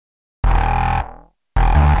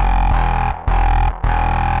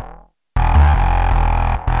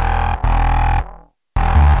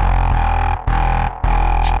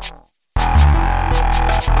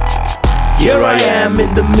Here I am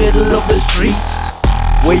in the middle of the streets.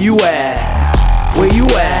 Where you at? Where you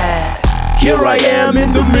at? Here I am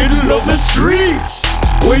in the middle of the streets.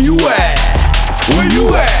 Where you at? Where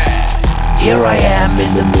you at? Here I am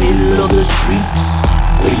in the middle of the streets.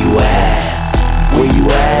 Where you at? Where you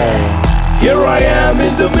at? Here I am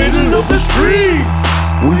in the middle of the streets.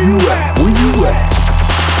 Where you at? Where you at?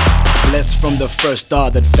 Blessed from the first star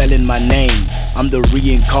that fell in my name. I'm the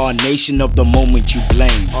reincarnation of the moment you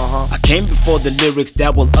blame. I came before the lyrics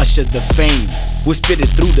that will usher the fame. We spit it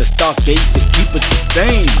through the stargates and keep it the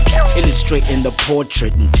same. Illustrating the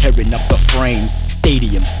portrait and tearing up the frame.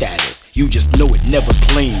 Stadium status, you just know it never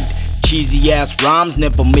claimed. Cheesy ass rhymes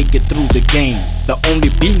never make it through the game. The only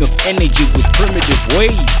being of energy with primitive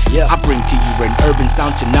ways. I bring to you an urban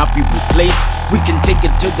sound to not be replaced. We can take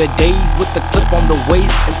it to the days with the clip on the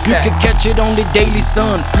waist. You can catch it on the Daily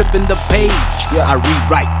Sun, flipping the page. I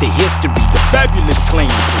rewrite the history, the fabulous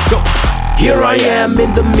claims. So go. Here I am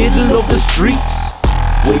in the middle of the streets.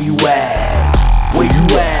 Where you at? Where you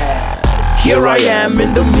at? Here I am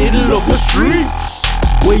in the middle of the streets.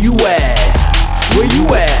 Where you at? Where you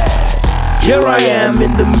at? Here I am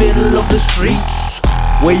in the middle of the streets.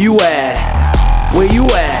 Where you at? Where you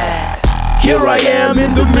at? Here I am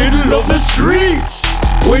in the middle of the streets.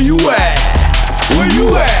 Where you at? Where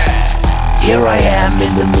you at? Here I am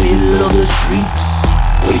in the middle of the streets.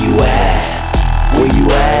 Where you at? Where you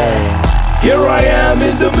at? Here I am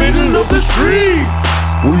in the middle of the streets.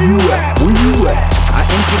 Where you at? Where you at? I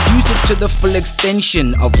introduce it to the full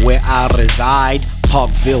extension of where I reside.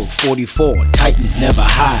 Parkville 44, Titans never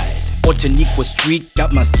hide. Otaniqua Street,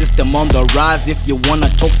 got my system on the rise. If you wanna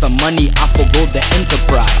talk some money, I forgo the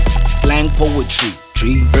enterprise. Slang poetry,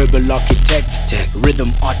 verbal architect, tech,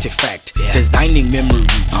 rhythm artifact, designing memories.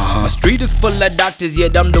 My street is full of doctors,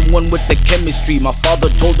 yet I'm the one with the chemistry. My father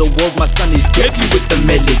told the world my son is deadly with the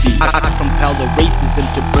melodies. I compel the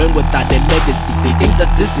racism to burn without their legacy. They think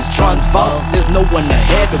that this is Transvaal, there's no one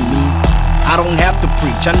ahead of me. I don't have to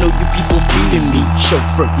preach, I know you people feeling me.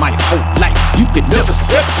 Chauffeured my whole life, you could never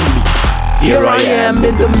step to me. Here I am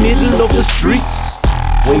in the middle of the streets.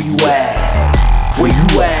 Where you at? Where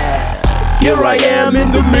you at? Here I am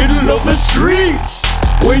in the middle of the streets.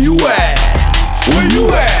 Where you at? Where you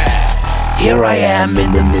at? Here I am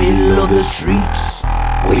in the middle of the streets.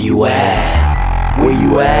 Where you at? Where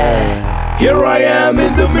you at? Here I am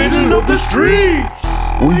in the middle of the streets.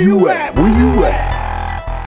 Where you at? Where you at?